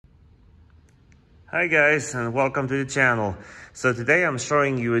Hi guys, and welcome to the channel. So today I'm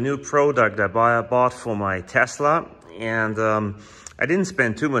showing you a new product I bought for my Tesla, and I didn't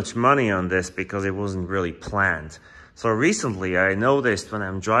spend too much money on this because it wasn't really planned. So recently I noticed when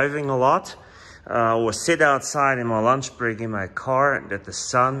I'm driving a lot or sit outside in my lunch break in my car that the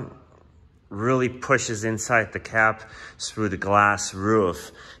sun really pushes inside the cab through the glass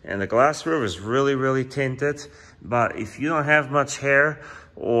roof. And the glass roof is really tinted, but if you don't have much hair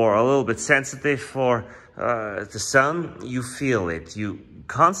or a little bit sensitive for the sun, you feel it. You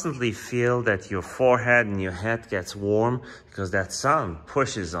constantly feel that your forehead and your head gets warm because that sun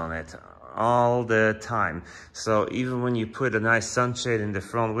pushes on it all the time. So even when you put a nice sunshade in the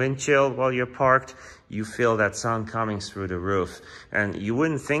front windshield while you're parked, you feel that sun coming through the roof. And you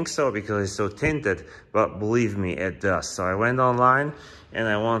wouldn't think so because it's so tinted, but believe me, it does. So I went online and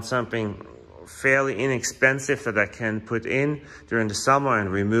I want something fairly inexpensive that I can put in during the summer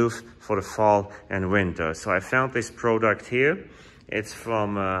and remove for the fall and winter. So I found this product here. It's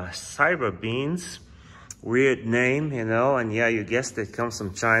from CYBERBEANS. Weird name, you know, and yeah, you guessed it, comes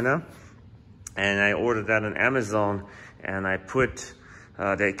from China. And I ordered that on Amazon, and I put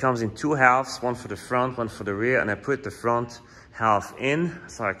that it comes in two halves, one for the front, one for the rear, and I put the front half in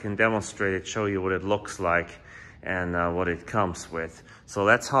so I can demonstrate it, show you what it looks like and what it comes with. So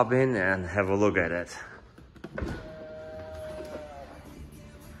let's hop in and have a look at it.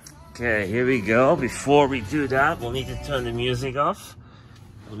 Okay, here we go. Before we do that, we'll need to turn the music off.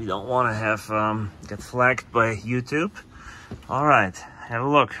 We don't want to have get flagged by YouTube. All right, have a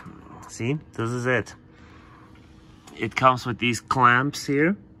look. See, this is it. It comes with these clamps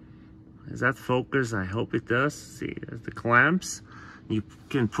here. Does that focus? I hope it does. See, there's the clamps. You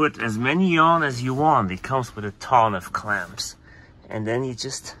can put as many on as you want. It comes with a ton of clamps. And then you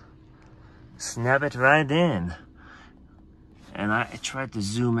just snap it right in. And I tried to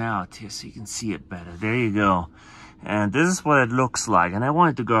zoom out here so you can see it better. There you go. And this is what it looks like. And I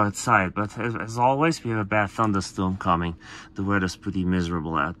wanted to go outside, but as always, we have a bad thunderstorm coming. The weather's pretty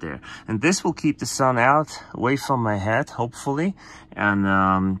miserable out there. And this will keep the sun out, away from my head, hopefully,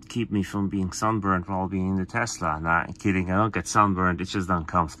 and keep me from being sunburned while being in the Tesla. Nah, I'm kidding, I don't get sunburned, it's just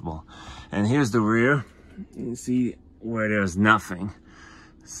uncomfortable. And here's the rear. You can see where there's nothing.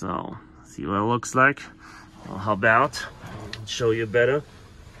 So, see what it looks like? I'll hop out and show you better.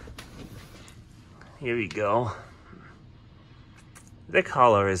 Here we go. The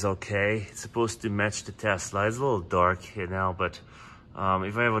color is okay. It's supposed to match the Tesla. It's a little dark here now, but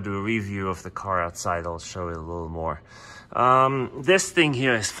if I ever do a review of the car outside, I'll show it a little more. This thing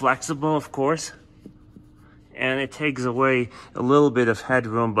here is flexible, of course, and it takes away a little bit of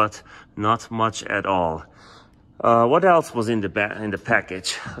headroom, but not much at all. What else was in the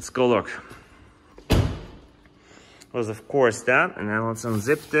package? Let's go look. Was of course that, and now let's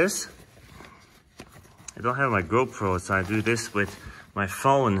unzip this. I don't have my GoPro, so I do this with my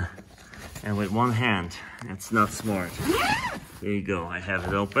phone and with one hand. It's not smart. There you go, I have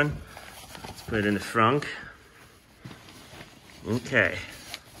it open. Let's put it in the front. Okay.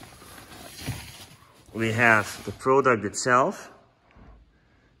 We have the product itself.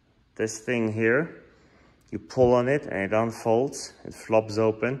 This thing here, you pull on it and it unfolds, it flops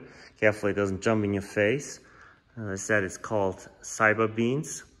open. Careful it doesn't jump in your face. As I said, it's called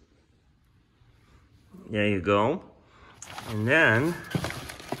CYBERBEANS. There you go. And then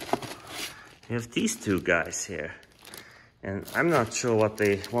you have these two guys here. And I'm not sure what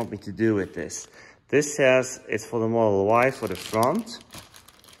they want me to do with this. This says it's for the Model Y for the front.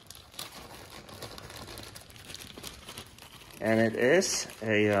 And it is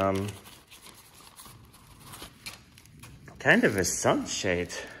a kind of a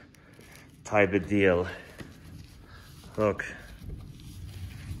sunshade type of deal. Look.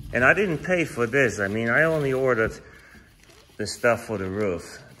 And I didn't pay for this. I mean, I only ordered the stuff for the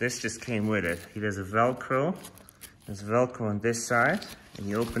roof. This just came with it. There's a Velcro. There's Velcro on this side. And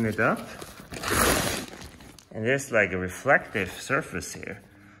you open it up. And there's like a reflective surface here.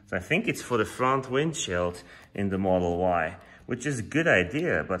 So I think it's for the front windshield in the Model Y, which is a good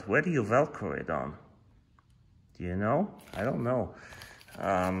idea. But where do you Velcro it on? Do you know? I don't know.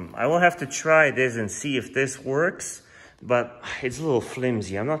 I will have to try this and see if this works. But it's a little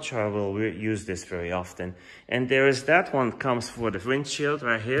flimsy. I'm not sure I will use this very often. And there is that one comes for the windshield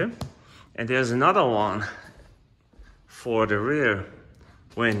right here. And there's another one for the rear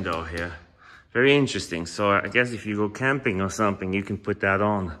window here. Very interesting. So I guess if you go camping or something, you can put that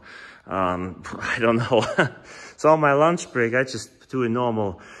on. I don't know. So on my lunch break, I just do a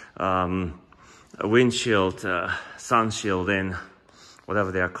normal windshield, sun shield in,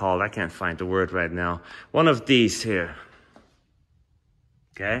 whatever they are called. I can't find the word right now. One of these here.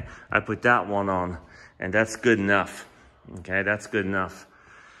 Okay, I put that one on, and that's good enough. Okay, that's good enough.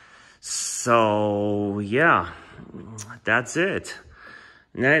 So yeah, that's it.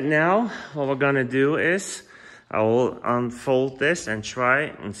 Now what we're gonna do is I will unfold this and try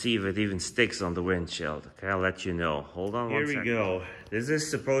and see if it even sticks on the windshield. Okay, I'll let you know. Hold on one second. Here we go. This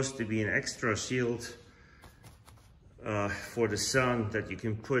is supposed to be an extra shield for the sun that you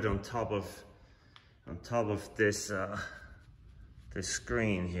can put on top of this this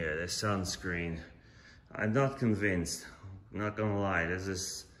screen here, the sunscreen. I'm not convinced. I'm not gonna lie. The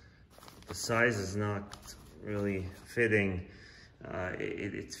size is not really fitting.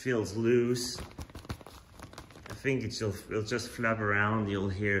 It feels loose. I think it'll just flap around. You'll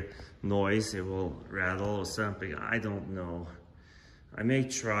hear noise. It will rattle or something. I don't know. I may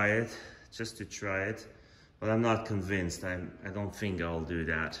try it just to try it, but I'm not convinced. I don't think I'll do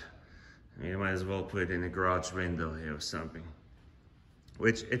that. I mean, I might as well put it in a garage window here or something.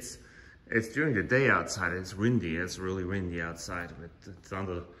 Which it's during the day outside. It's windy. It's really windy outside with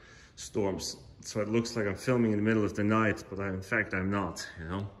thunderstorms. So it looks like I'm filming in the middle of the night, but in fact I'm not. You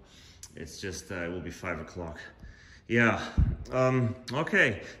know, it's just it will be 5 o'clock. Yeah.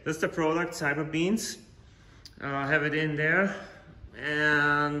 Okay. That's the product, CYBERBEANS. I have it in there,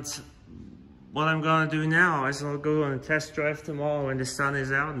 and what I'm gonna do now is I'll go on a test drive tomorrow when the sun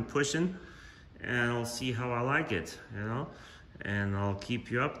is out and pushing, and I'll see how I like it, you know, and I'll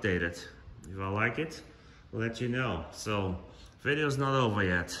keep you updated. If I like it, I'll let you know. So, video's not over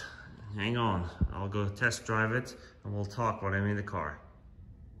yet. Hang on, I'll go test drive it and we'll talk when I'm in the car.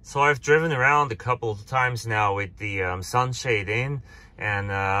 So I've driven around a couple of times now with the sunshade in,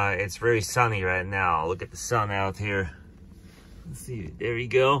 and it's very sunny right now. Look at the sun out here. Let's see, there we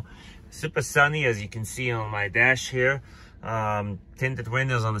go. Super sunny, as you can see on my dash here. Tinted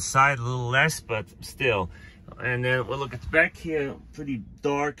windows on the side, a little less, but still. And then we'll look at the back here, pretty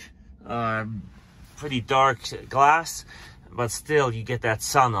dark glass, but still you get that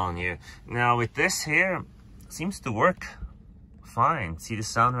sun on you. Now with this here, it seems to work fine. See the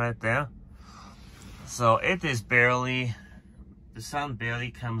sun right there? So it is barely, the sun barely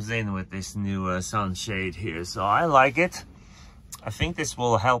comes in with this new sunshade here. So I like it. I think this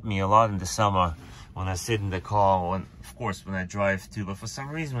will help me a lot in the summer when I sit in the car, of course when I drive too, but for some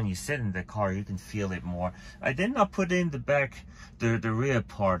reason when you sit in the car you can feel it more. I did not put in the back, the rear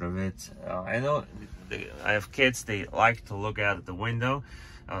part of it. I know I have kids, they like to look out at the window,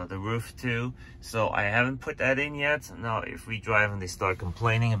 the roof too, so I haven't put that in yet. Now if we drive and they start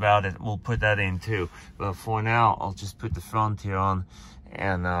complaining about it, we'll put that in too, but for now I'll just put the front here on,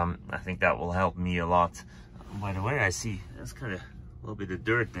 and I think that will help me a lot. By the way, I see that's kind of a little bit of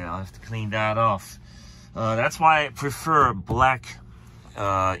dirt there. I'll have to clean that off. That's why I prefer black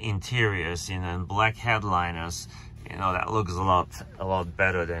interiors, you know, and black headliners. You know, that looks a lot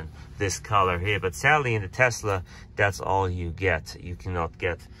better than this color here. But sadly, in the Tesla, that's all you get. You cannot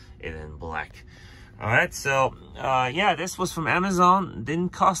get it in black. All right, so yeah, this was from Amazon.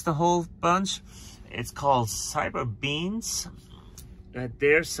 Didn't cost a whole bunch. It's called CYBERBEANS. Right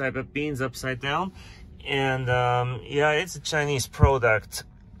there, CYBERBEANS upside down. And yeah, it's a Chinese product,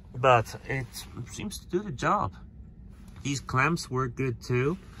 but it seems to do the job. These clamps work good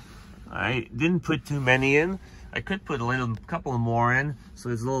too. I didn't put too many in. I could put a couple more in, so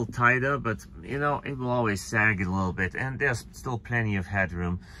it's a little tighter, but you know, it will always sag a little bit, and there's still plenty of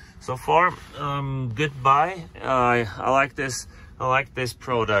headroom. So far, goodbye. I like this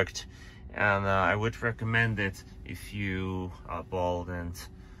product, and I would recommend it if you are bald and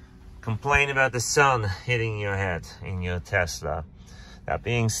complain about the sun hitting your head in your Tesla. That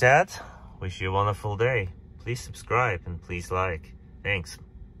being said, wish you a wonderful day. Please subscribe and please like. Thanks.